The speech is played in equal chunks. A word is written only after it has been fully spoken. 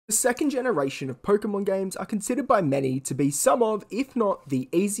The second generation of Pokemon games are considered by many to be some of, if not the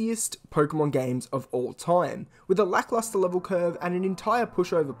easiest Pokemon games of all time. With a lackluster level curve and an entire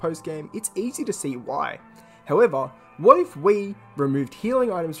pushover post-game, it's easy to see why. However, what if we removed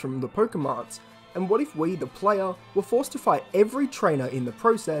healing items from the Pokemarts? And what if we, the player, were forced to fight every trainer in the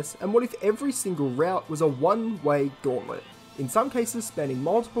process? And what if every single route was a one-way gauntlet? In some cases spanning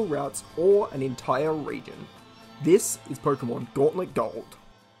multiple routes or an entire region. This is Pokemon Gauntlet Gold.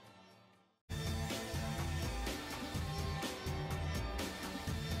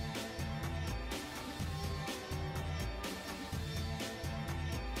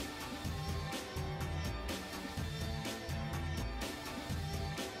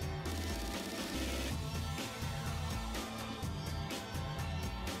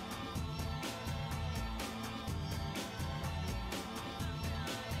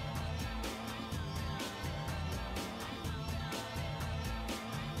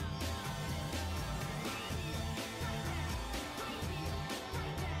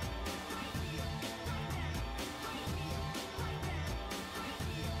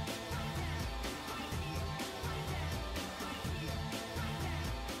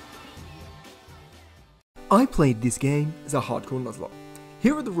 I played this game as a hardcore Nuzlocke.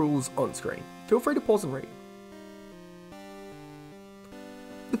 Here are the rules on screen. Feel free to pause and read.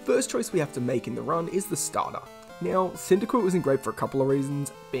 The first choice we have to make in the run is the starter. Now, Cyndaquil isn't great for a couple of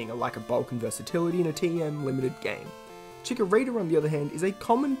reasons, being a lack of bulk and versatility in a TM limited game. Chikorita on the other hand is a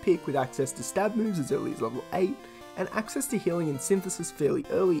common pick with access to stab moves as early as level 8, and access to healing and synthesis fairly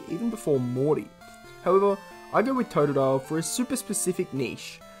early even before Morty. However, I go with Totodile for a super specific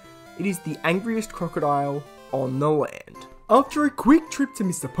niche. It is the angriest crocodile on the land. After a quick trip to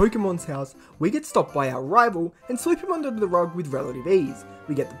Mr. Pokemon's house, we get stopped by our rival and sweep him under the rug with relative ease.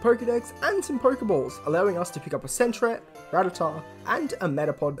 We get the Pokedex and some Pokeballs, allowing us to pick up a Sentret, Rattata, and a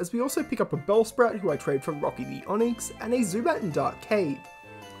Metapod, as we also pick up a Bellsprout who I trade for Rocky the Onix, and a Zubat in Dark Cave.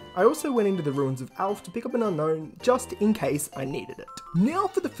 I also went into the Ruins of Alph to pick up an Unknown, just in case I needed it. Now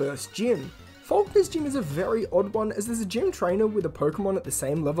for the first gym. Faulkner's gym is a very odd one, as there's a gym trainer with a Pokemon at the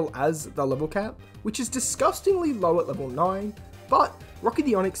same level as the level cap, which is disgustingly low at level 9, but Rocky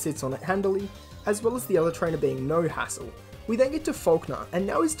the Onix sits on it handily, as well as the other trainer being no hassle. We then get to Faulkner, and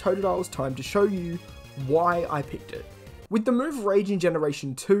now is Totodile's time to show you why I picked it. With the move Rage in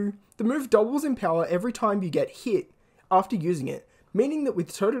Generation 2, the move doubles in power every time you get hit after using it, meaning that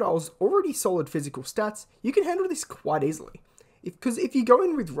with Totodile's already solid physical stats, you can handle this quite easily. Because if you go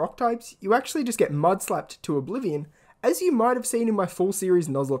in with rock types, you actually just get mud slapped to oblivion, as you might have seen in my full series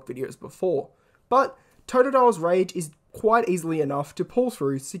Nuzlocke videos before. But Totodile's Rage is quite easily enough to pull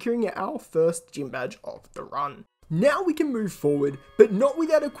through, securing our first gym badge of the run. Now we can move forward, but not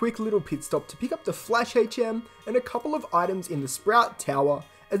without a quick little pit stop to pick up the Flash HM and a couple of items in the Sprout Tower,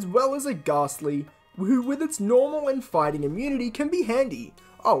 as well as a Ghastly, who with its normal and fighting immunity can be handy.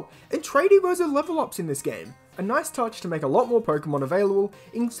 Oh, and Trade Evos are level ups in this game. A nice touch to make a lot more Pokemon available,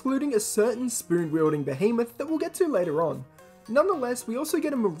 including a certain spoon-wielding behemoth that we'll get to later on. Nonetheless, we also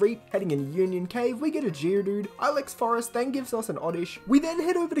get a Mareep heading in Union Cave, we get a Geodude, Ilex Forest then gives us an Oddish. We then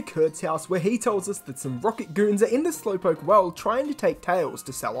head over to Kurt's house where he tells us that some Rocket Goons are in the Slowpoke well trying to take Tails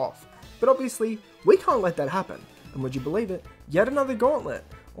to sell off. But obviously, we can't let that happen. And would you believe it, yet another Gauntlet.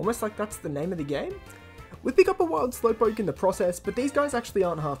 Almost like that's the name of the game. We pick up a wild Slowpoke in the process, but these guys actually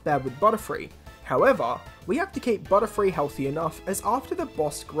aren't half bad with Butterfree. However, we have to keep Butterfree healthy enough, as after the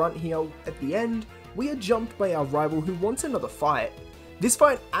boss grunt heal at the end, we are jumped by our rival who wants another fight. This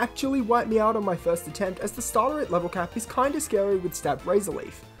fight actually wiped me out on my first attempt, as the starter at level cap is kinda scary with Stab Razor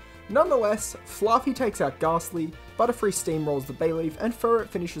Leaf. Nonetheless, Fluffy takes out Ghastly, Butterfree steamrolls the Bayleaf, and Furret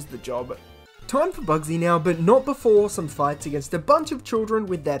finishes the job. Time for Bugsy now, but not before some fights against a bunch of children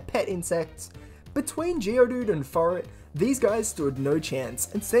with their pet insects. Between Geodude and Furret, these guys stood no chance,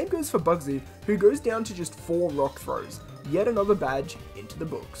 and same goes for Bugsy, who goes down to just 4 rock throws, yet another badge into the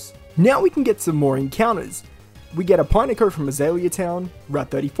books. Now we can get some more encounters. We get a Pineco from Azalea Town,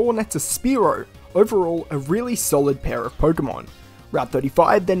 Route 34 nets a Spearow, overall a really solid pair of Pokemon. Route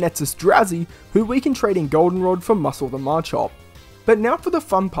 35 then nets us Drowsy, who we can trade in Goldenrod for Muscle the Marchop. But now for the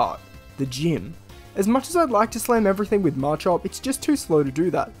fun part, the gym. As much as I'd like to slam everything with Marchop, it's just too slow to do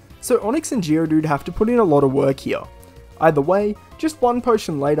that, so Onix and Geodude have to put in a lot of work here. Either way, just one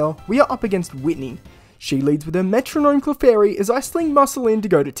potion later, we are up against Whitney. She leads with her Metronome Clefairy as I sling Muscle in to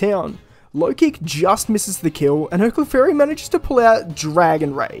go to town. Low Kick just misses the kill, and her Clefairy manages to pull out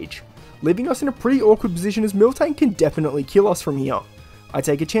Dragon Rage, leaving us in a pretty awkward position as Miltank can definitely kill us from here. I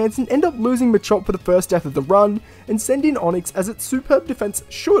take a chance and end up losing Machop for the first death of the run, and send in Onix as its superb defense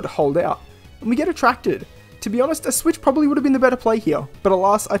should hold out, and we get attracted. To be honest, a switch probably would have been the better play here, but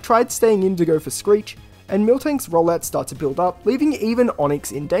alas, I tried staying in to go for Screech, and Miltank's rollouts start to build up, leaving even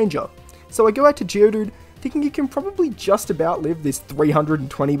Onix in danger. So I go out to Geodude, thinking it can probably just about live this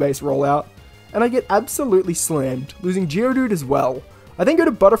 320 base rollout, and I get absolutely slammed, losing Geodude as well. I then go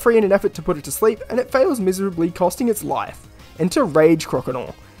to Butterfree in an effort to put it to sleep, and it fails miserably, costing its life. Enter Rage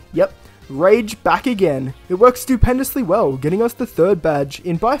Croconaw. Yep, Rage back again. It works stupendously well, getting us the 3rd badge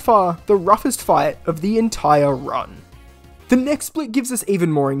in by far the roughest fight of the entire run. The next split gives us even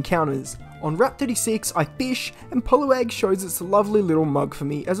more encounters. On Route 36, I fish, and Poliwag shows its lovely little mug for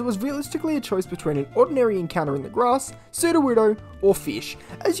me, as it was realistically a choice between an ordinary encounter in the grass, Sudowoodo, or fish.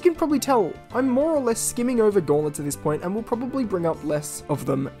 As you can probably tell, I'm more or less skimming over gauntlets at this point, and will probably bring up less of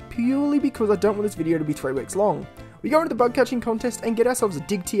them, purely because I don't want this video to be 3 weeks long. We go into the bug catching contest and get ourselves a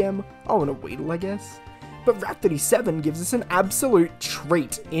Dig TM, and a Weedle I guess. But Route 37 gives us an absolute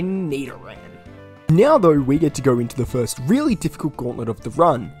treat in Nidoran. Now though, we get to go into the first really difficult gauntlet of the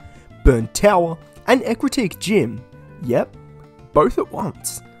run. Burnt Tower, and Ecritique Gym. Yep, both at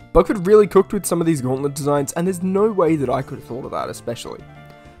once. Buggford really cooked with some of these gauntlet designs, and there's no way that I could have thought of that especially.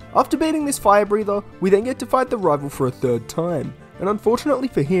 After beating this fire breather, we then get to fight the rival for a 3rd time, and unfortunately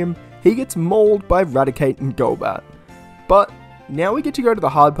for him, he gets mauled by Raticate and Golbat. But now we get to go to the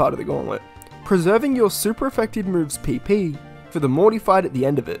hard part of the gauntlet, preserving your super effective moves PP for the Morty fight at the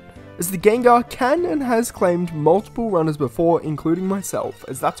end of it, as the Gengar can and has claimed multiple runners before, including myself,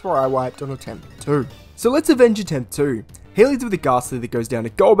 as that's where I wiped on attempt 2. So let's avenge attempt 2. He leads with a Ghastly that goes down to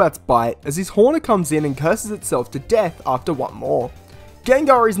Golbat's bite, as his Horner comes in and curses itself to death after one more.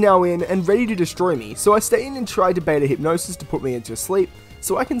 Gengar is now in and ready to destroy me, so I stay in and try to bait a Hypnosis to put me into sleep,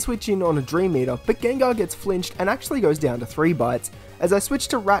 so I can switch in on a Dream Eater, but Gengar gets flinched and actually goes down to 3 bites, as I switch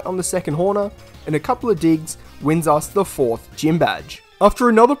to Rat on the 2nd Horner, and a couple of digs wins us the 4th Gym Badge. After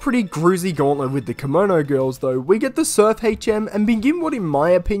another pretty gruesy gauntlet with the Kimono Girls though, we get the Surf HM and begin what in my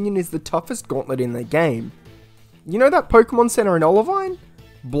opinion is the toughest gauntlet in the game. You know that Pokemon Center in Olivine?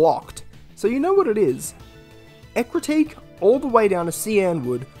 Blocked. So you know what it is. Ecritique all the way down to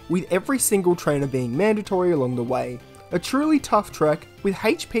Cianwood, with every single trainer being mandatory along the way. A truly tough trek, with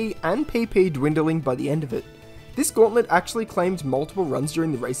HP and PP dwindling by the end of it. This gauntlet actually claimed multiple runs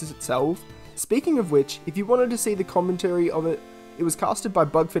during the races itself. Speaking of which, if you wanted to see the commentary of it, it was casted by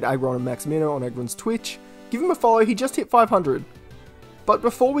Buggford, Aggron and Maximmino on Aggron's Twitch. Give him a follow, he just hit 500. But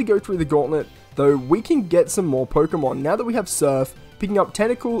before we go through the gauntlet, though, we can get some more Pokemon now that we have Surf, picking up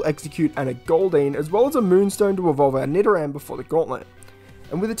Tentacool, Execute and a Goldeen, as well as a Moonstone to evolve our Nidoran before the gauntlet.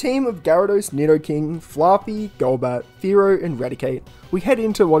 And with a team of Gyarados, Nidoking, Flappy, Golbat, Fearow and Raticate, we head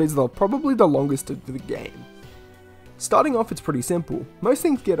into what is probably the longest of the game. Starting off, it's pretty simple. Most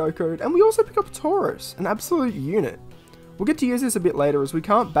things get OHKO'd, and we also pick up Tauros, an absolute unit. We'll get to use this a bit later as we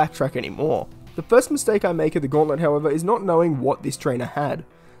can't backtrack anymore. The first mistake I make of the gauntlet, however, is not knowing what this trainer had.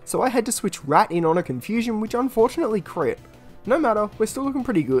 So I had to switch Rat in on a Confusion, which unfortunately crit. No matter, we're still looking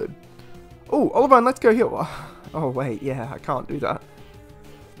pretty good. Oh, Olivine, let's go heal. Oh wait, yeah, I can't do that.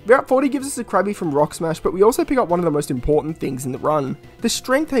 Route 40 gives us a Krabby from Rock Smash, but we also pick up one of the most important things in the run, the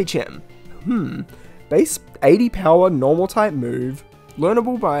Strength HM. Base 80 power, normal type move,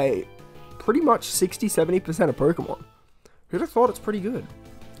 learnable by pretty much 60-70% of Pokemon. Who'd have thought it's pretty good?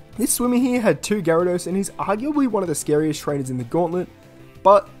 This swimmer here had 2 Gyarados and he's arguably one of the scariest trainers in the gauntlet,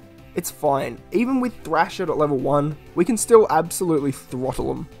 but it's fine. Even with Thrasher at level 1, we can still absolutely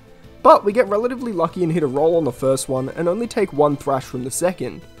throttle him. But we get relatively lucky and hit a roll on the first one and only take 1 Thrash from the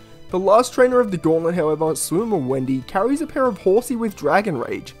second. The last trainer of the gauntlet, however, Swimmer Wendy, carries a pair of Horsey with Dragon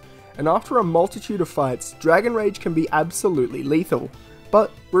Rage, and after a multitude of fights, Dragon Rage can be absolutely lethal.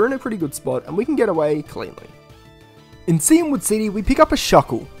 But we're in a pretty good spot and we can get away cleanly. In Cianwood City, we pick up a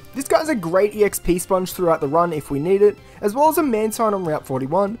Shuckle. This guy's a great EXP sponge throughout the run if we need it, as well as a man sign on Route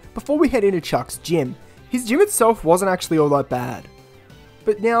 41 before we head into Chuck's gym. His gym itself wasn't actually all that bad.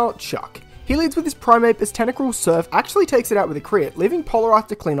 But now, Chuck. He leads with his Primeape as Tentacruel Surf actually takes it out with a crit, leaving Polarife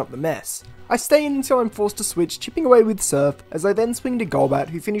to clean up the mess. I stay in until I'm forced to switch, chipping away with Surf, as I then swing to Golbat,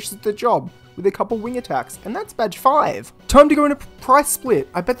 who finishes the job with a couple wing attacks, and that's badge 5. Time to go into price split.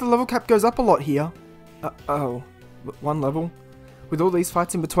 I bet the level cap goes up a lot here. Oh. 1 level? With all these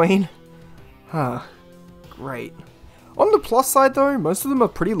fights in between? Great. On the plus side though, most of them are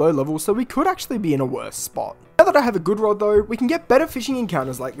pretty low level, so we could actually be in a worse spot. Now that I have a good rod though, we can get better fishing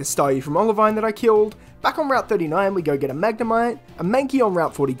encounters like this Staryu from Olivine that I killed. Back on Route 39 we go get a Magnemite, a Mankey on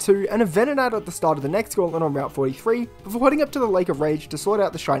Route 42, and a Venonat at the start of the next gauntlet on Route 43, before heading up to the Lake of Rage to sort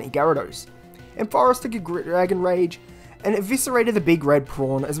out the shiny Gyarados. In Forest took a Dragon Rage, and eviscerated the big red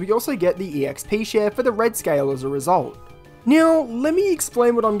prawn, as we also get the EXP share for the red scale as a result. Now, let me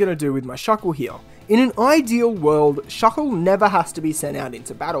explain what I'm going to do with my Shuckle here. In an ideal world, Shuckle never has to be sent out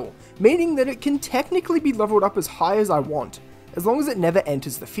into battle, meaning that it can technically be leveled up as high as I want, as long as it never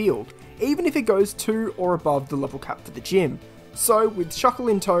enters the field, even if it goes to or above the level cap for the gym. So with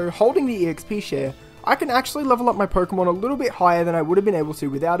Shuckle in tow, holding the EXP share, I can actually level up my Pokemon a little bit higher than I would have been able to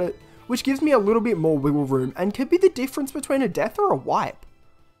without it, which gives me a little bit more wiggle room and could be the difference between a death or a wipe.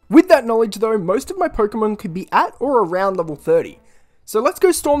 With that knowledge though, most of my Pokemon could be at or around level 30. So let's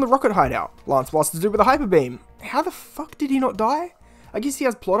go storm the Rocket Hideout. Lance Blast to do with a Hyper Beam. How the fuck did he not die? I guess he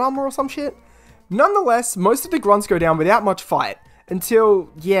has plot armor or some shit? Nonetheless, most of the grunts go down without much fight. Until,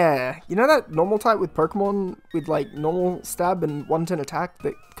 yeah, you know that normal type with Pokemon with like normal stab and 110 attack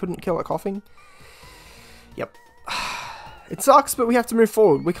that couldn't kill a coughing? Yep. It sucks, but we have to move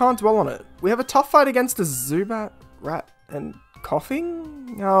forward. We can't dwell on it. We have a tough fight against a Zubat, Rat, and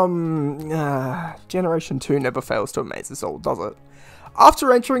coughing? Generation 2 never fails to amaze us all, does it?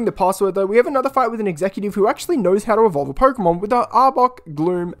 After entering the password though, we have another fight with an executive who actually knows how to evolve a Pokemon with our Arbok,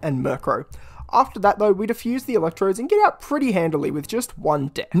 Gloom, and Murkrow. After that though, we defuse the electrodes and get out pretty handily with just one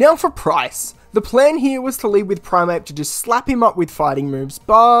death. Now for price. The plan here was to lead with Primeape to just slap him up with fighting moves,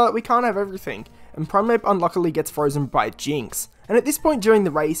 but we can't have everything, and Primeape unluckily gets frozen by Jinx. And at this point during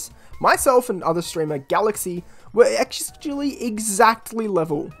the race, myself and other streamer Galaxy were actually exactly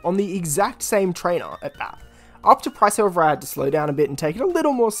level on the exact same trainer at that. Up to price, however, I had to slow down a bit and take it a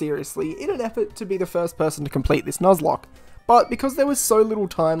little more seriously in an effort to be the first person to complete this Nuzlocke. But because there was so little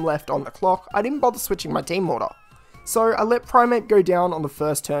time left on the clock, I didn't bother switching my team order. So I let Primeape go down on the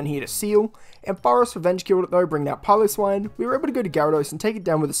first turn here to seal, Ampharos revenge killed it though, bringing out Piloswine. We were able to go to Gyarados and take it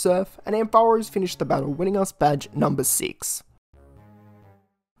down with a Surf, and Ampharos finished the battle, winning us badge number 6.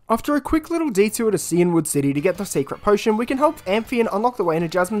 After a quick little detour to Cianwood City to get the secret potion, we can help Amphion unlock the way into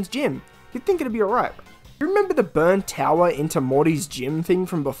Jasmine's gym. You'd think it'd be alright. You remember the burned tower into Morty's gym thing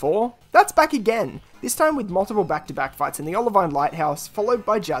from before? That's back again, this time with multiple back-to-back fights in the Olivine Lighthouse, followed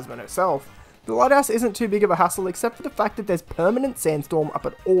by Jasmine herself. The lighthouse isn't too big of a hassle except for the fact that there's permanent sandstorm up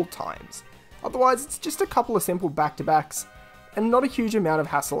at all times. Otherwise, it's just a couple of simple back-to-backs, and not a huge amount of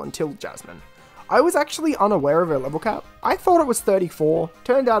hassle until Jasmine. I was actually unaware of her level cap. I thought it was 34,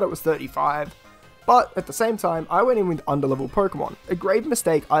 turned out it was 35, but at the same time, I went in with underlevel Pokemon, a grave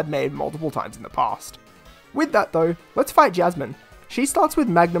mistake I've made multiple times in the past. With that though, let's fight Jasmine. She starts with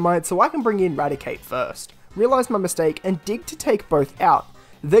Magnemite, so I can bring in Raticate first, realise my mistake, and dig to take both out.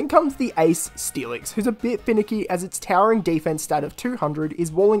 Then comes the ace, Steelix, who's a bit finicky as its towering defense stat of 200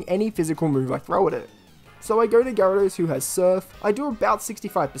 is walling any physical move I throw at it. So I go to Gyarados who has Surf, I do about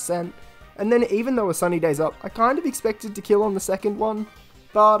 65%, and then even though a Sunny Day's up, I kind of expected to kill on the second one,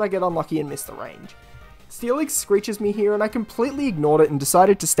 but I get unlucky and miss the range. Steelix screeches me here and I completely ignored it and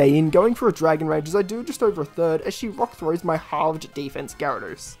decided to stay in, going for a Dragon Rage as I do just over a third as she rock throws my halved defense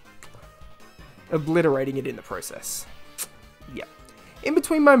Gyarados, obliterating it in the process. Yep. In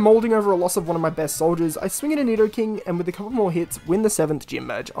between my moulding over a loss of one of my best soldiers, I swing at a Nidoking and with a couple more hits win the 7th gym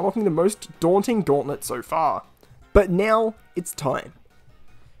badge, unlocking the most daunting gauntlet so far. But now it's time.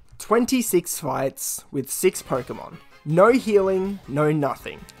 26 fights with 6 Pokemon. No healing, no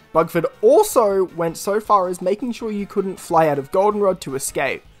nothing. Buggford also went so far as making sure you couldn't fly out of Goldenrod to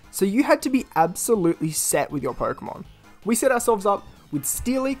escape, so you had to be absolutely set with your Pokemon. We set ourselves up with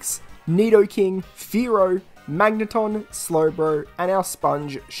Steelix, Nidoking, Fearow, Magneton, Slowbro, and our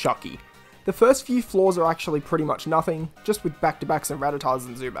sponge, Shucky. The first few floors are actually pretty much nothing, just with back-to-backs and Rattars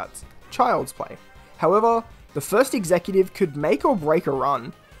and Zubats. Child's play. However, the first executive could make or break a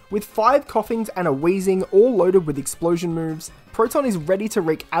run. With 5 coughings and a wheezing all loaded with explosion moves, Proton is ready to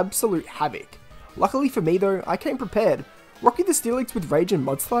wreak absolute havoc. Luckily for me though, I came prepared. Rocky the Steelix with Rage and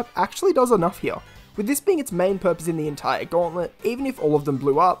Mudslap actually does enough here. With this being its main purpose in the entire gauntlet, even if all of them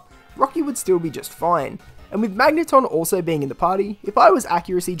blew up, Rocky would still be just fine. And with Magneton also being in the party, if I was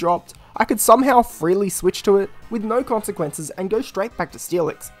accuracy dropped, I could somehow freely switch to it with no consequences and go straight back to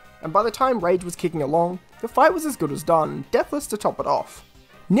Steelix. And by the time Rage was kicking along, the fight was as good as done, deathless to top it off.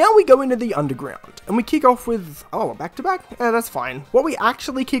 Now we go into the underground, and we kick off with, a back-to-back? That's fine. What we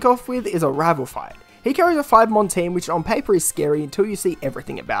actually kick off with is a rival fight. He carries a 5-mon team, which on paper is scary until you see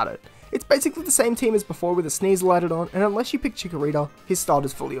everything about it. It's basically the same team as before with a Sneasel added on, and unless you pick Chikorita, his start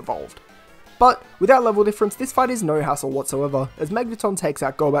is fully evolved. But, without level difference, this fight is no hassle whatsoever, as Magneton takes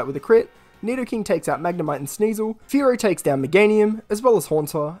out Golbat with a crit, Nidoking takes out Magnemite and Sneasel, Fearow takes down Meganium, as well as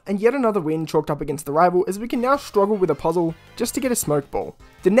Haunter, and yet another win chalked up against the rival as we can now struggle with a puzzle just to get a Smoke Ball.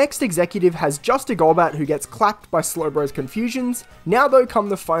 The next executive has just a Golbat who gets clapped by Slowbro's Confusions. Now though come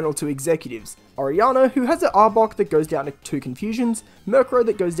the final 2 executives. Oriana, who has an Arbok that goes down to 2 Confusions, Murkrow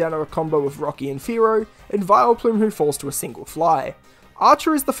that goes down to a combo of Rocky and Fearow, and Vileplume who falls to a single fly.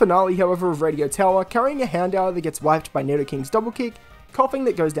 Archer is the finale, however, of Radio Tower, carrying a Houndour that gets wiped by Nidoking's double kick, Coughing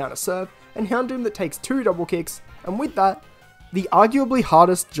that goes down to serve, and Houndoom that takes 2 double kicks, and with that, the arguably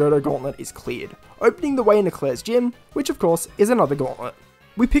hardest Johto Gauntlet is cleared, opening the way into Claire's gym, which of course is another gauntlet.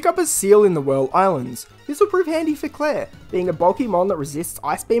 We pick up a Seal in the Whirl Islands. This will prove handy for Claire, being a bulky mon that resists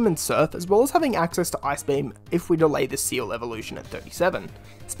Ice Beam and Surf, as well as having access to Ice Beam if we delay the Seal evolution at 37.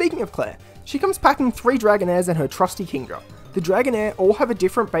 Speaking of Claire, she comes packing 3 Dragonairs and her trusty Kingdra. The Dragonair all have a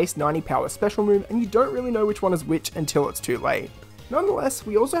different base 90 power special move, and you don't really know which one is which until it's too late. Nonetheless,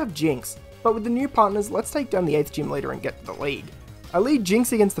 we also have Jinx, but with the new partners, let's take down the 8th gym leader and get to the lead. I lead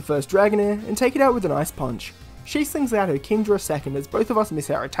Jinx against the first Dragonair and take it out with an Ice Punch. She slings out her Kingdra second as both of us miss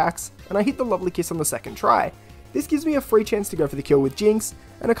our attacks, and I hit the Lovely Kiss on the second try. This gives me a free chance to go for the kill with Jinx,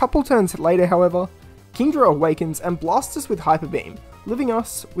 and a couple turns later however, Kingdra awakens and blasts us with Hyper Beam, leaving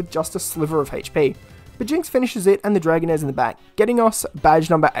us with just a sliver of HP. But Jinx finishes it and the Dragonair's in the back, getting us badge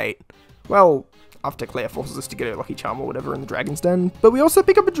number 8. Well, after Claire forces us to get her Lucky Charm or whatever in the Dragon's Den, but we also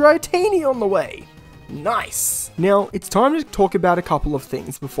pick up a Dratini on the way. Nice! Now, it's time to talk about a couple of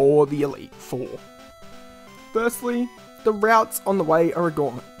things before the Elite Four. Firstly, the routes on the way are a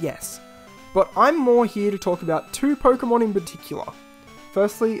gauntlet, yes, but I'm more here to talk about 2 Pokemon in particular.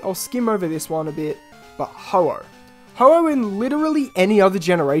 Firstly, I'll skim over this one a bit, but Ho-Oh. Ho-Oh in literally any other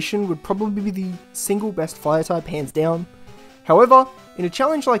generation would probably be the single best fire type hands down. However, in a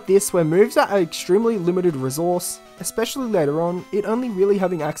challenge like this where moves are an extremely limited resource, especially later on, it only really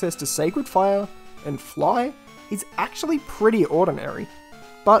having access to Sacred Fire and Fly is actually pretty ordinary.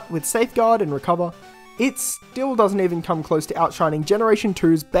 But with Safeguard and Recover, it still doesn't even come close to outshining Generation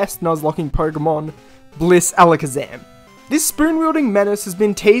 2's best Nuzlocking Pokemon, Bliss Alakazam. This spoon-wielding menace has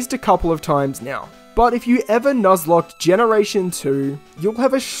been teased a couple of times now, but if you ever Nuzlocked Generation 2, you'll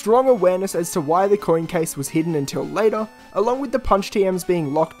have a strong awareness as to why the coin case was hidden until later, along with the Punch TMs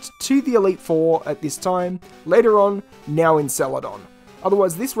being locked to the Elite Four at this time, later on, now in Celadon.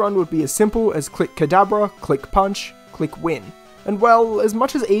 Otherwise this run would be as simple as click Kadabra, click Punch, click Win. And well, as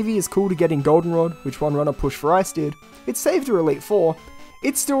much as Eevee is cool to get in Goldenrod, which one runner Push for Ice did, it saved her Elite Four,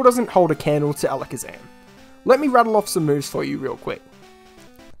 it still doesn't hold a candle to Alakazam. Let me rattle off some moves for you real quick.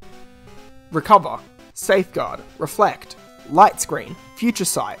 Recover, Safeguard, Reflect, Light Screen, Future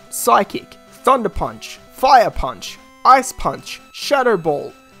Sight, Psychic, Thunder Punch, Fire Punch, Ice Punch, Shadow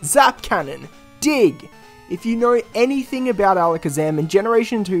Ball, Zap Cannon, Dig. If you know anything about Alakazam and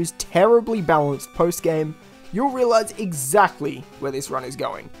Generation 2's terribly balanced post-game, you'll realise exactly where this run is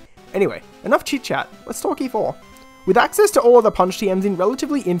going. Anyway, enough chit chat, let's talk E4. With access to all of the Punch TMs in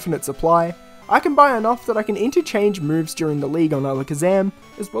relatively infinite supply, I can buy enough that I can interchange moves during the league on Alakazam,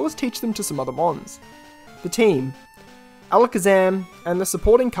 as well as teach them to some other mons. The team, Alakazam, and the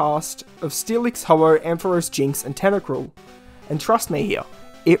supporting cast of Steelix, Ho-Oh, Ampharos, Jinx, and Tentacruel. And trust me here,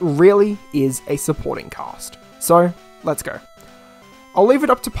 it really is a supporting cast. So, let's go. I'll leave it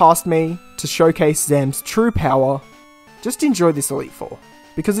up to past me to showcase Zam's true power. Just enjoy this Elite Four,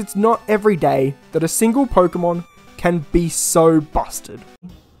 because it's not every day that a single Pokemon can be so busted.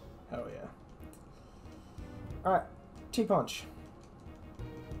 Hell yeah. Alright, T-Punch.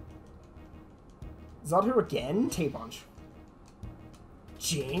 Zadhu again? T-Punch.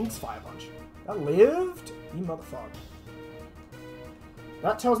 Jinx, Fire Punch. That lived? You motherfucker.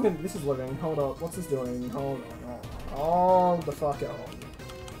 That tells me that this is living. Hold up, what's this doing? Hold on. Hold the fuck on.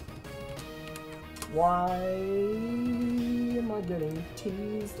 Why am I getting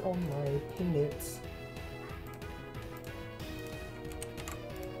teased on my peanuts?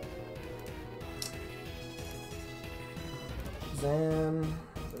 Zam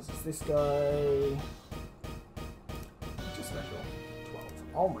versus this guy. Just special. 12.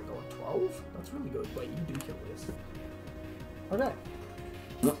 Oh my god, 12? That's really good. Wait, you do kill this. Okay.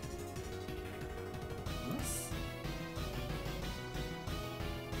 Nice.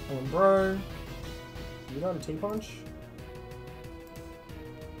 And bro, you got a T-Punch?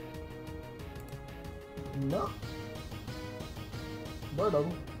 No. Bro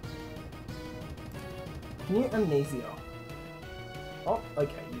double. Can you Amnesia? Oh,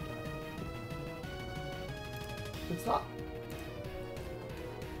 okay, you died. Good start.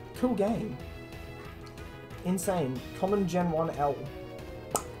 Cool game. Insane. Common Gen 1L.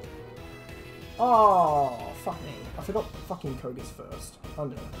 Oh, fuck me. I forgot fucking Koga's first. I'm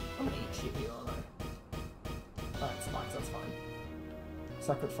gonna eat shit here, aren't I? Alright, Spikes, that's fine.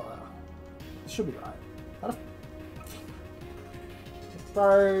 Sacred Fire. This should be right.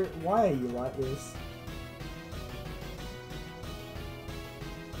 Bro, why are you like this?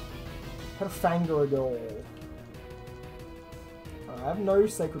 Had a Fangirl. I have no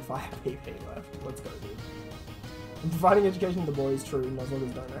Sacred Fire PP left. Let's go, dude. Providing education to the boys, true.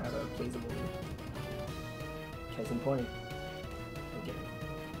 Nuzlockers don't know how to please a woman. Case in point. Okay.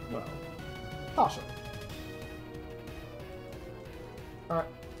 Well, partial. Alright,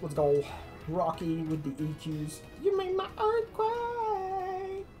 let's go. Rocky with the EQs. You made my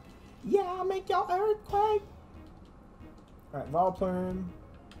earthquake! Yeah, I'll make your earthquake! Alright, Vileplume.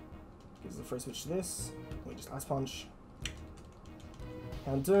 Gives us a free switch to this. We just Ice Punch.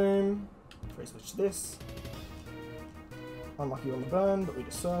 Houndoom. Free switch to this. Unlucky on the burn, but we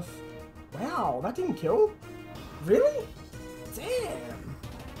just Surf. Wow, that didn't kill? Really? Damn!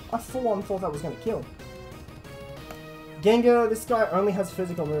 I full on thought that was going to kill. Gengar, this guy only has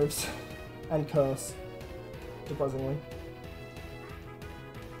physical moves. And Curse. Surprisingly.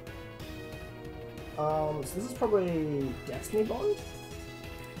 So this is probably Destiny Bond?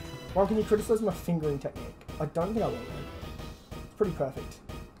 Ron, can you criticize my fingering technique? I don't think I will, man. It's pretty perfect.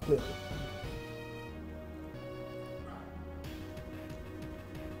 Clearly.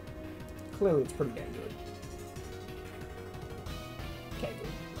 Clearly it's pretty damn good. Okay,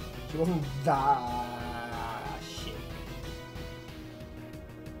 good. She wasn't that shit.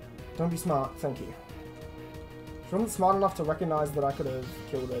 Don't be smart, thank you. She wasn't smart enough to recognize that I could have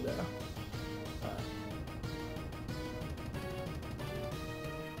killed her there.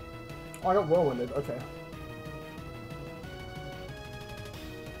 Oh, I got whirlwinded, okay.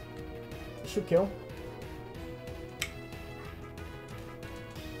 It should kill.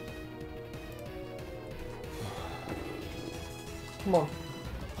 Come on.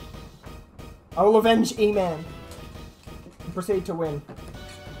 I will avenge E-Man. Proceed to win.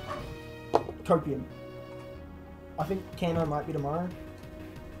 Copium. I think Kano might be tomorrow.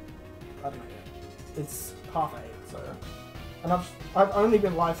 I don't know yet. It's 8:30, so... And I've only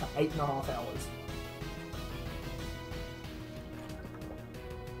been live for 8.5 hours.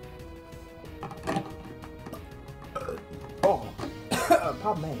 Oh.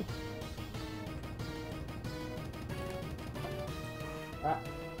 Pardon me. Alright.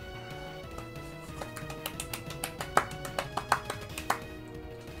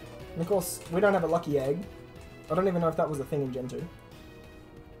 And of course, we don't have a lucky egg. I don't even know if that was a thing in Gen 2.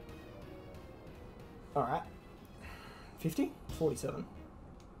 Alright. 50? 47.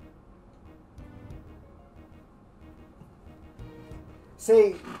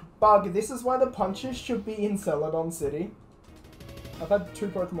 See, Bug, this is why the punches should be in Celadon City. I've had 2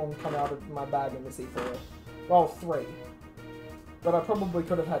 Pokemon come out of my bag in the C4. Well, 3. But I probably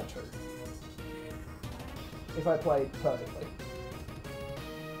could have had 2. If I played perfectly.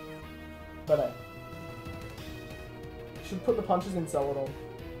 But hey. Should put the punches in Celadon.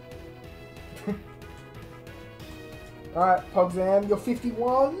 Alright, Pogzam, you're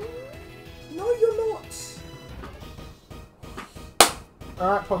 51? No, you're not!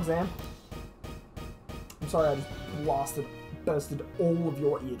 Alright, Pogzam. I'm sorry I just bursted all of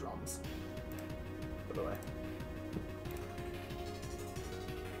your eardrums. By the way.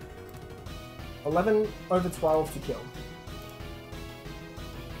 11/12 to kill.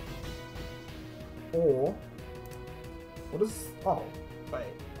 Or... What is... Oh, wait.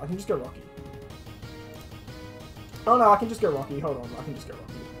 I can just go Rocky. Oh no, I can just go Rocky. Hold on, I can just go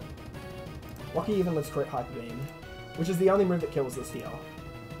Rocky. Rocky even lets crit Hyper Beam, which is the only move that kills this here.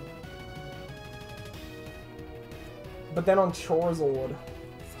 But then on Charizard...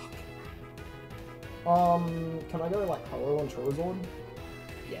 Fuck. Can I go like Hollow on Charizard?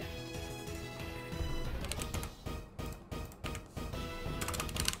 Yeah.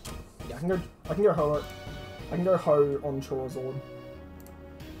 Yeah, I can go Hollow. I can go Ho on Charizard.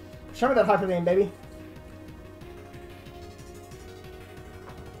 Show me that Hyper Beam, baby.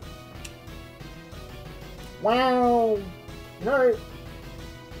 Wow! You know,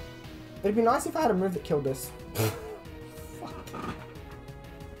 it'd be nice if I had a move that killed this. Fuck.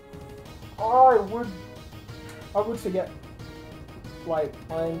 Oh, I would forget, like,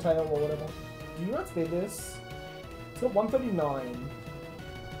 Iron Tail or whatever. Do you outspeed this? It's got 139.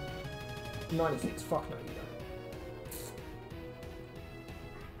 96. Fuck no, you don't.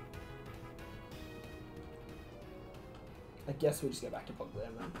 I guess we just go back to Bugg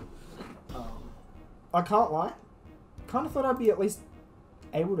there, man. I can't lie. Kind of thought I'd be at least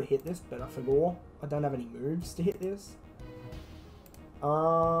able to hit this, but I forgot. I don't have any moves to hit this.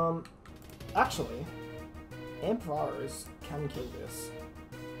 Actually, Ampharos can kill this.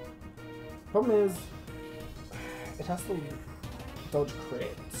 Problem is, it has to dodge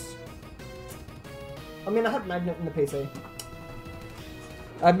crits. I mean, I had Magnet in the PC.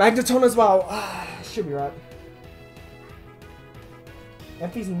 I had Magneton as well. Should be right.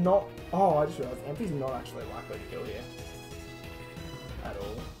 Amphy's not... Oh, I just realized Amphy's not actually likely to kill here. At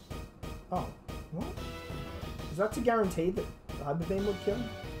all. Oh, what? Is that to guarantee that the Hyper Beam would kill?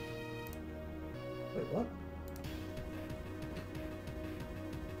 Wait, what?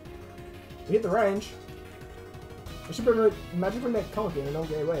 We hit the range. I should be able to magically make Comet Beam and not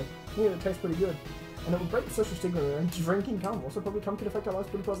get away. I think it tastes pretty good. And it would break the social stigma around drinking cum. Also, probably cum could affect our lives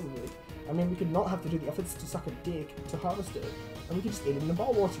pretty positively. I mean, we could not have to do the efforts to suck a dick to harvest it. And we could just eat it in a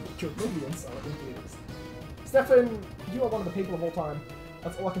bowl or kill millions. So I think it is. Stefan, you are one of the people of all time.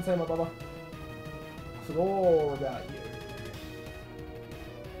 That's all I can say, my brother. I forgot all about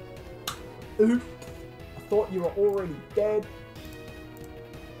you. Oof. I thought you were already dead.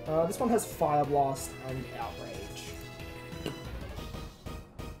 This one has Fire Blast and Outrage.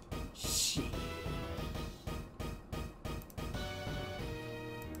 Shit.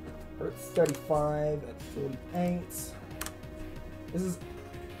 We're at 35, at 48. This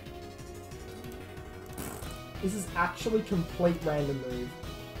is actually complete random move.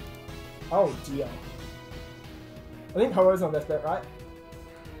 Oh dear. I think Ho-Oh's on best bet, right?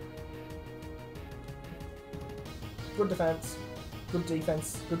 Good defense. Good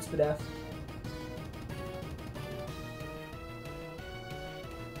defense, good Spadef.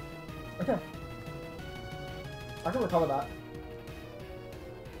 Okay. I can recover that.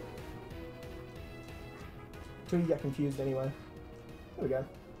 Till you get confused anyway. There we go.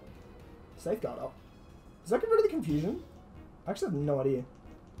 Safeguard up. Does that get rid of the confusion? I actually have no idea.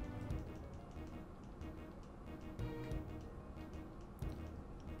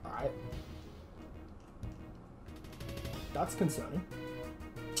 Alright. That's concerning.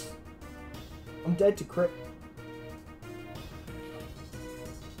 I'm dead to crit.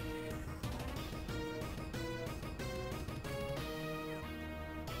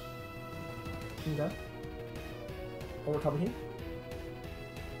 Okay. I'll recover here.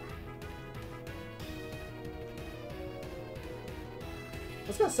 I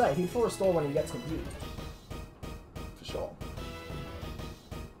was gonna say, he'd full restore when he gets confused. For sure.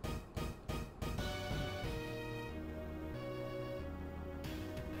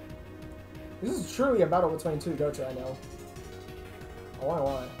 This is truly a battle between two goats right now. I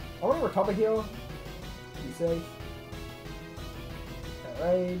want to recover here. Be safe.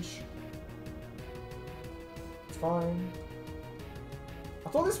 Rage. It's fine. I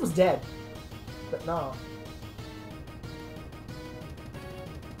thought this was dead, but nah.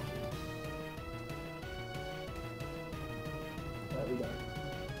 There we go.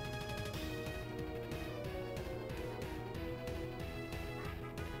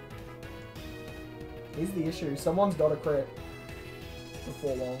 Here's the issue. Someone's got a crit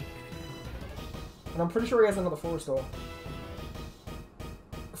before long. And I'm pretty sure he has another full restore.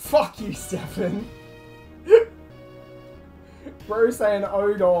 Fuck you, Stefan. Bro saying,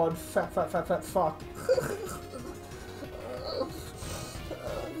 oh god, fat fuck. I'm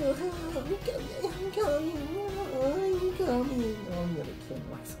coming. Oh, I'm gonna kill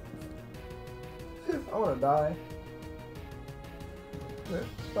myself. I wanna die.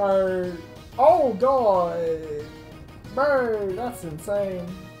 Bro. Oh god! Bro, that's insane.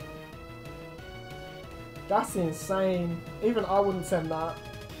 That's insane. Even I wouldn't send that.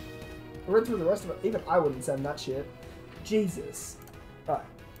 I read through the rest of it. Even I wouldn't send that shit. Jesus. Alright,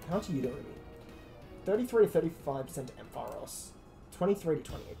 how much are you doing to me? 33 to 35% to Ampharos. 23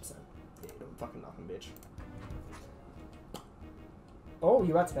 to 28%. Yeah, you're doing fucking nothing, bitch. Oh,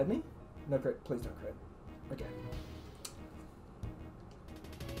 you outsped me? No crit. Please don't crit. Okay.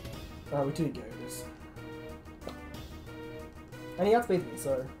 We do goes. And he outspeeds me,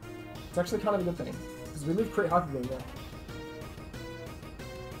 so it's actually kind of a good thing. Because we live crit Hyper Beam now.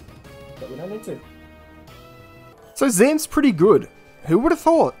 But we don't need to. So Zam's pretty good. Who would have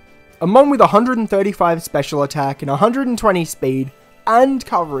thought? A mon with 135 special attack and 120 speed and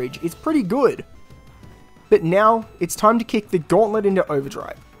coverage is pretty good. But now it's time to kick the gauntlet into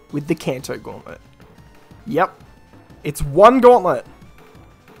overdrive with the Kanto Gauntlet. Yep, it's one gauntlet.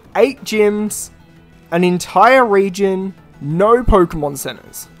 8 gyms, an entire region, no Pokemon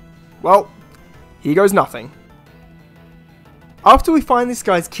centers. Well, here goes nothing. After we find this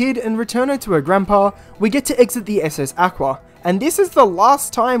guy's kid and return her to her grandpa, we get to exit the SS Aqua, and this is the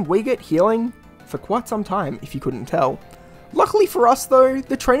last time we get healing for quite some time, if you couldn't tell. Luckily for us though,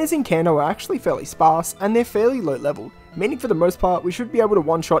 the trainers in Kanto are actually fairly sparse, and they're fairly low level, meaning for the most part we should be able to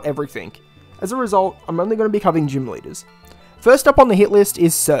one-shot everything. As a result, I'm only going to be covering gym leaders. First up on the hit list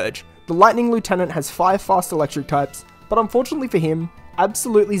is Surge. The Lightning Lieutenant has 5 fast electric types, but unfortunately for him,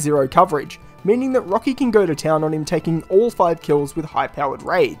 absolutely 0 coverage, meaning that Rocky can go to town on him taking all 5 kills with high-powered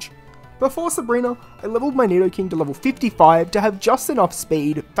Rage. Before Sabrina, I leveled my Nidoking to level 55 to have just enough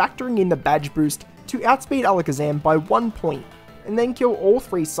speed, factoring in the badge boost, to outspeed Alakazam by 1 point, and then kill all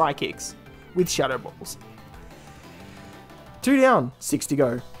 3 Psychics with Shadow Balls. 2 down, 6 to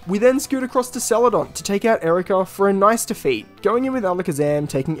go. We then scoot across to Celadon to take out Erica for a nice defeat, going in with Alakazam,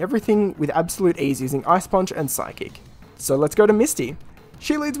 taking everything with absolute ease using Ice Punch and Psychic. So let's go to Misty.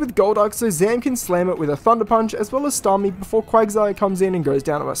 She leads with Golduck so Zam can slam it with a Thunder Punch as well as stun me before Quagsire comes in and goes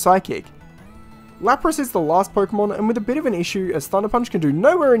down to a Psychic. Lapras is the last Pokemon and with a bit of an issue as Thunder Punch can do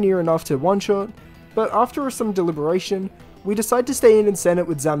nowhere near enough to one-shot, but after some deliberation, we decide to stay in and send it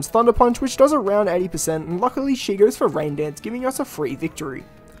with Zam's Thunder Punch, which does around 80%, and luckily she goes for Rain Dance, giving us a free victory.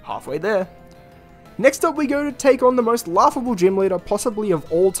 Halfway there. Next up we go to take on the most laughable gym leader possibly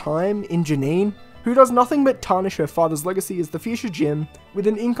of all time in Janine, who does nothing but tarnish her father's legacy as the future gym, with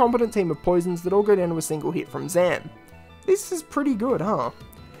an incompetent team of poisons that all go down to a single hit from Zam. This is pretty good, huh?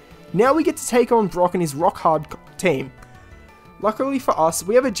 Now we get to take on Brock and his rock-hard team. Luckily for us,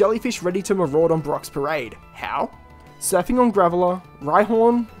 we have a jellyfish ready to maraud on Brock's parade. How? Surfing on Graveler,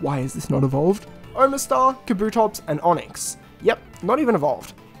 Rhyhorn, why is this not evolved? Omastar, Kabutops, and Onix. Yep, not even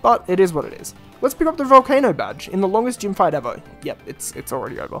evolved, but it is what it is. Let's pick up the Volcano badge in the longest gym fight ever. Yep, it's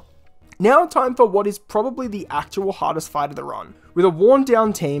already over. Now time for what is probably the actual hardest fight of the run. With a worn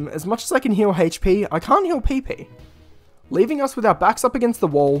down team, as much as I can heal HP, I can't heal PP. Leaving us with our backs up against the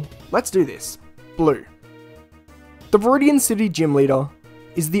wall, let's do this. Blue. The Viridian City gym leader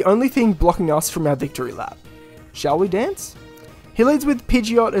is the only thing blocking us from our victory lap. Shall we dance? He leads with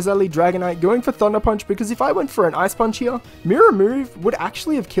Pidgeot as I lead Dragonite, going for Thunder Punch because if I went for an Ice Punch here, Mirror Move would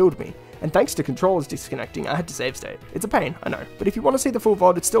actually have killed me. And thanks to controllers disconnecting, I had to save state. It's a pain, I know, but if you want to see the full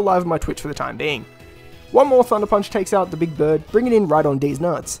VOD, it's still live on my Twitch for the time being. One more Thunder Punch takes out the big bird, bringing it in right on D's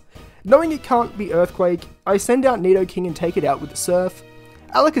nuts. Knowing it can't be Earthquake, I send out Nidoking and take it out with the Surf.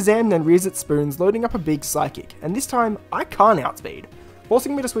 Alakazam then rears its spoons, loading up a big Psychic, and this time, I can't outspeed,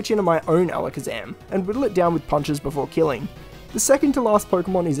 forcing me to switch into my own Alakazam, and whittle it down with punches before killing. The second to last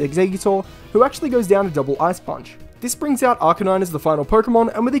Pokemon is Exeggutor, who actually goes down to double Ice Punch. This brings out Arcanine as the final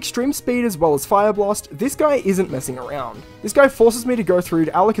Pokemon, and with extreme speed as well as Fire Blast, this guy isn't messing around. This guy forces me to go through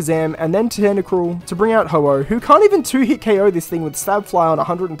to Alakazam and then to Tentacruel to bring out Ho-Oh, who can't even 2-hit KO this thing with Stab Fly on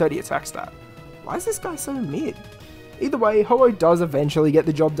 130 attack stat. Why is this guy so mid? Either way, Ho-Oh does eventually get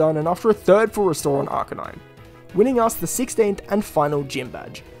the job done, and after a third full restore on Arcanine, winning us the 16th and final gym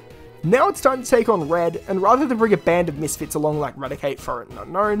badge. Now it's time to take on Red, and rather than bring a band of misfits along like Raticate, Ferret, and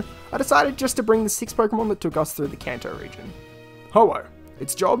Unknown, I decided just to bring the 6 Pokemon that took us through the Kanto region. Ho-Oh,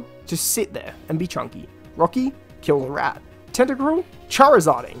 its job, just sit there and be chunky. Rocky, kill the rat. Tentacruel,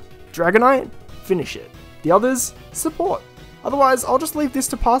 Charizarding. Dragonite, finish it. The others, support. Otherwise, I'll just leave this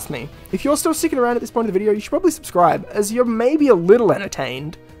to pass me. If you're still sticking around at this point of the video, you should probably subscribe, as you're maybe a little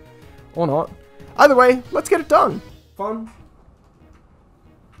entertained. Or not. Either way, let's get it done. Fun.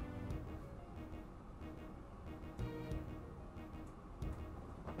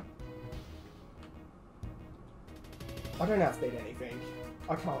 I don't outspeed anything.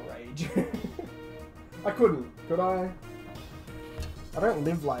 I can't rage. I couldn't, could I? I don't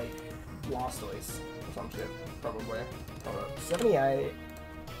live like Blastoise or some shit, probably. Hold up. 78.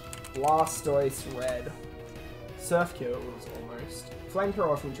 Blastoise Red. Surf kills, almost.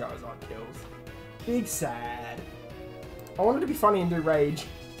 Flamethrower from Charizard kills. Big sad. I wanted to be funny and do rage.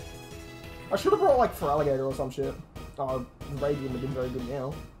 I should have brought like Feraligatr or some shit. Oh, rage wouldn't have been very good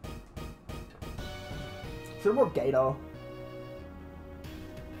now. Should have brought Gator.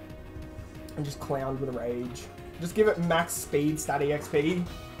 And just clowned with a rage. Just give it max speed stat XP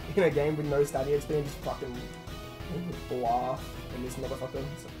in a game with no stat XP and just fucking blah in this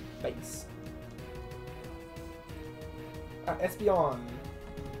motherfucker's face. Espeon.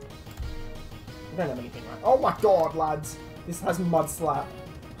 I don't have anything right. Oh my god, lads. This has Mud Slap.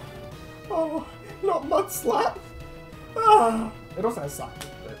 Oh, not Mud Slap. Ah. It also has Psych,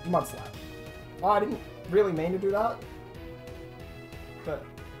 but Mud Slap. Oh, I didn't really mean to do that. But,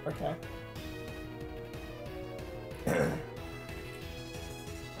 okay. Fuck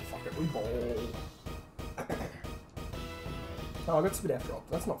it, we bowl. Oh, I got Spit F drop.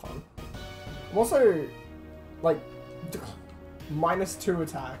 That's not fun. I'm also, like, -2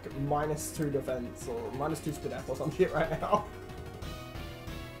 attack, -2 defense, or -2 Spit F or some shit right now.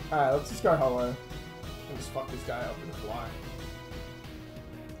 Alright, let's just go Ho-Oh. And just fuck this guy up in the fly.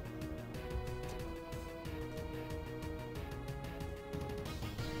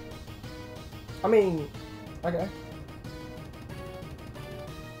 I mean, okay.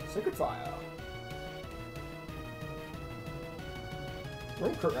 Sacred Fire. We're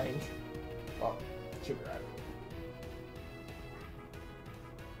in crit range. Well, should be right.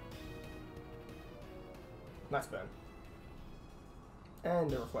 Nice burn. And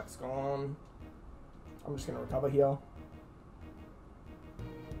the reflect's gone. I'm just gonna recover here.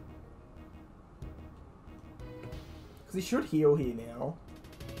 Because he should heal here now.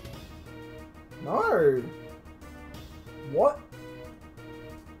 No! What?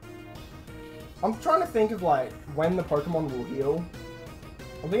 I'm trying to think of, like, when the Pokemon will heal.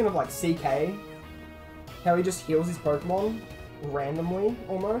 I'm thinking of, like, CK. How he just heals his Pokemon randomly,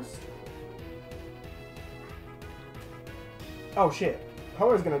 almost. Oh, shit.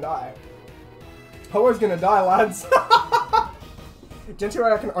 Ho-Oh's gonna die. Ho-Oh's gonna die, lads.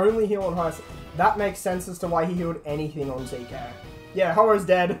 Gentile can only heal on high. That makes sense as to why he healed anything on CK. Yeah, Ho-Oh's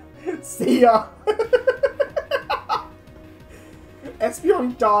dead. See ya.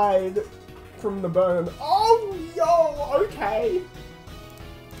 Espeon died from the burn. Oh, yo, okay.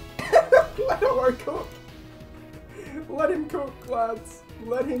 Let Ho-Oh cook. Let him cook, lads.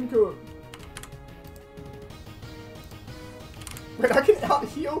 Let him cook. Wait, I can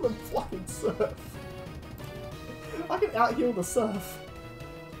out-heal the fucking surf. I can out-heal the surf.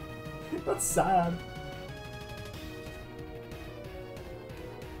 That's sad.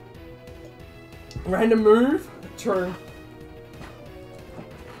 Random move? True.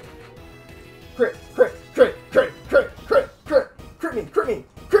 Crit, crit, crit, crit, crit, crit, crit,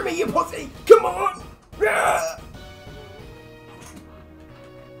 crit me, you pussy! Come on! Yeah!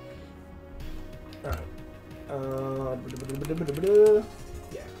 Alright.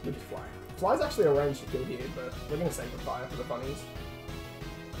 Yeah, we just fly. Fly's actually a range to kill here, but we're gonna save the fire for the bunnies.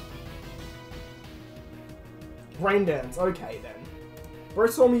 Rain Dance, okay then. Bro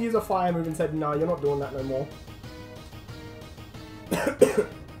saw me use a fire move and said, no, you're not doing that no more.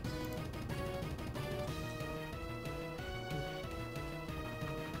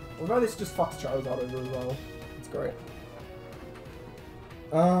 Although this just fucks Charizard over as well. It's great.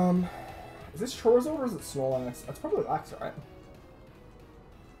 Is this Charizard or is it Snorlax? It's probably Lax, right?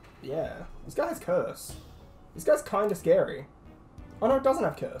 Yeah. This guy has Curse. This guy's kinda scary. Oh no, it doesn't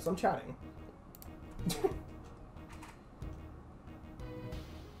have Curse. I'm chatting.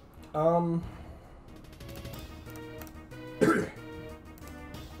 Go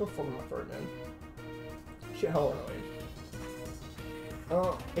follow my throat, man. Shit, hell annoying.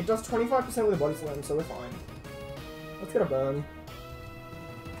 It does 25% with a body slam, so we're fine. Let's get a burn.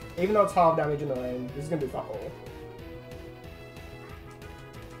 Even though it's half damage in the rain, this is gonna do fuck all.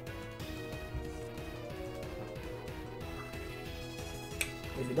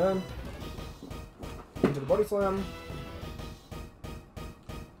 Here's the burn. Into the body slam.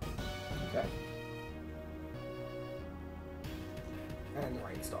 Okay. And the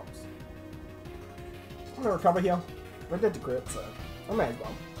rain stops. I'm gonna recover here. We're dead to crit, so I may as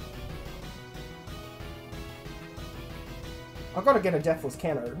well. I've got to get a Deathless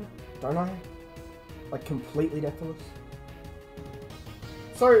Cano, don't I? Like, completely Deathless.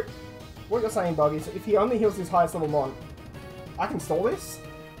 So, what you're saying, Bugg, is if he only heals his highest level mon, I can stall this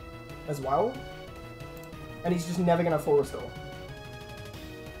as well, and he's just never going to full restore.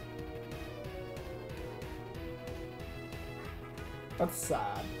 That's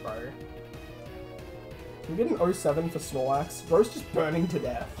sad, bro. Can we get an 07 for Snorlax? Bro's just burning to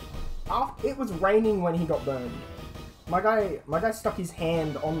death. It was raining when he got burned. My guy stuck his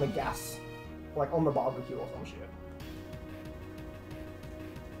hand on the gas, like on the barbecue or some shit.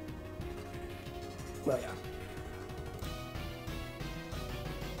 Well, yeah.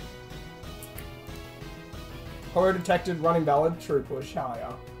 Horror detected, running ballad, true push. How are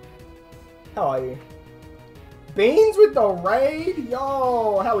ya? How are you? Beans with the raid?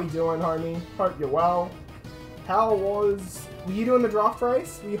 Yo, how we doing, homie? Hope you're well. Were you doing the draft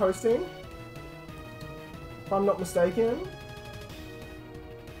race? Were you hosting? If I'm not mistaken.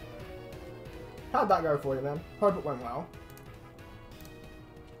 How'd that go for you, man? Hope it went well.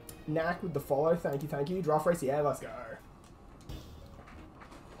 Knack with the follow. Thank you, thank you. Draft race, yeah, let's go.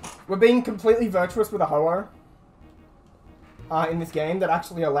 We're being completely virtuous with a Ho-Oh in this game that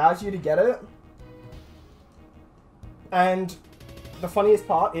actually allows you to get it. And the funniest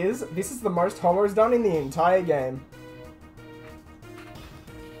part is, this is the most Ho-Ohs done in the entire game.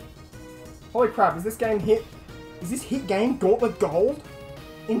 Holy crap, is this game hit? Is this hit game Gauntlet Gold?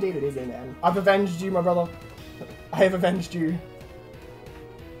 Indeed it is, man. I've avenged you, my brother. I have avenged you.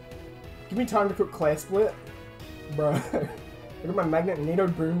 Give me time to cook Claire Split. Bro. Look at my Magnet Nito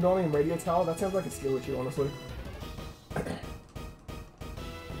Boom Dolly and Radio Tower. That sounds like a skill issue, honestly.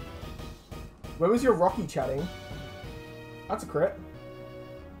 Where was your Rocky chatting? That's a crit.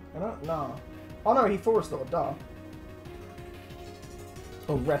 No. Oh no, he full restored, duh.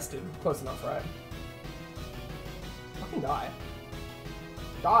 Oh, rested. Close enough, right? Fucking die.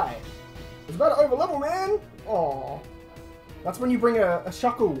 Die. It's about to overlevel, man! Aww. That's when you bring a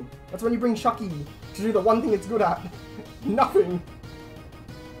Shuckle. That's when you bring Shucky to do the one thing it's good at. Nothing.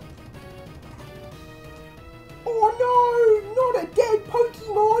 Oh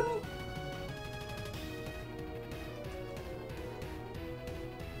Pokemon!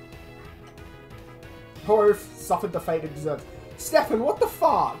 Horf suffered the fate it deserves. Stefan, what the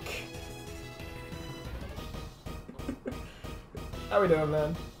fuck? How we doing,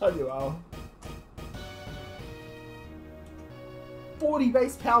 man? Hope you well. 40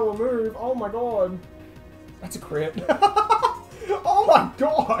 base power move. Oh my god. That's a crit. Oh my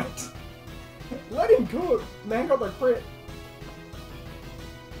god. Let him cook. Man got the crit.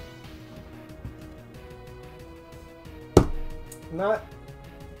 No. I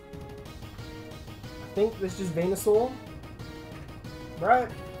think this is just Venusaur. Right?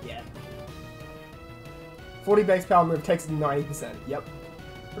 Yeah. 40 base power move takes 90%. Yep.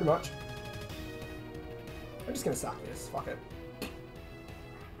 Pretty much. I'm just gonna sack this. Fuck it.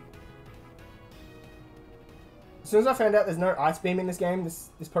 As soon as I found out there's no Ice Beam in this game, this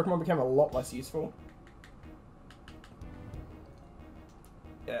Pokemon became a lot less useful.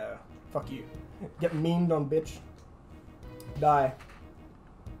 Yeah. Fuck you. Get memed on, bitch. Die.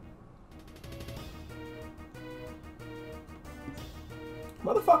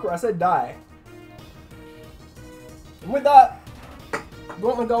 Motherfucker, I said die. And with that,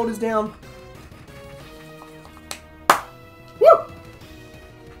 Gauntlet Gold is down. Woo!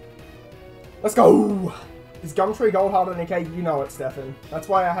 Let's go! Is Gumtree Gold harder than AK? You know it, Stefan. That's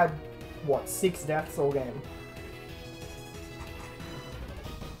why I had, what, 6 deaths all game.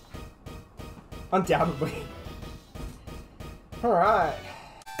 Undoubtedly. Alright.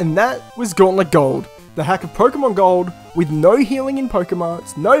 And that was Gauntlet Gold. The hack of Pokemon Gold with no healing in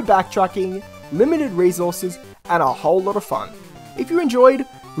Pokemarts, no backtracking, limited resources, and a whole lot of fun. If you enjoyed,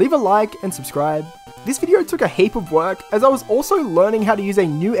 leave a like and subscribe. This video took a heap of work as I was also learning how to use a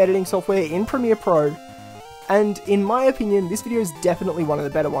new editing software in Premiere Pro. And in my opinion, this video is definitely one of the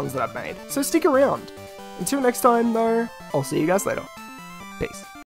better ones that I've made. So stick around. Until next time though, I'll see you guys later. Peace.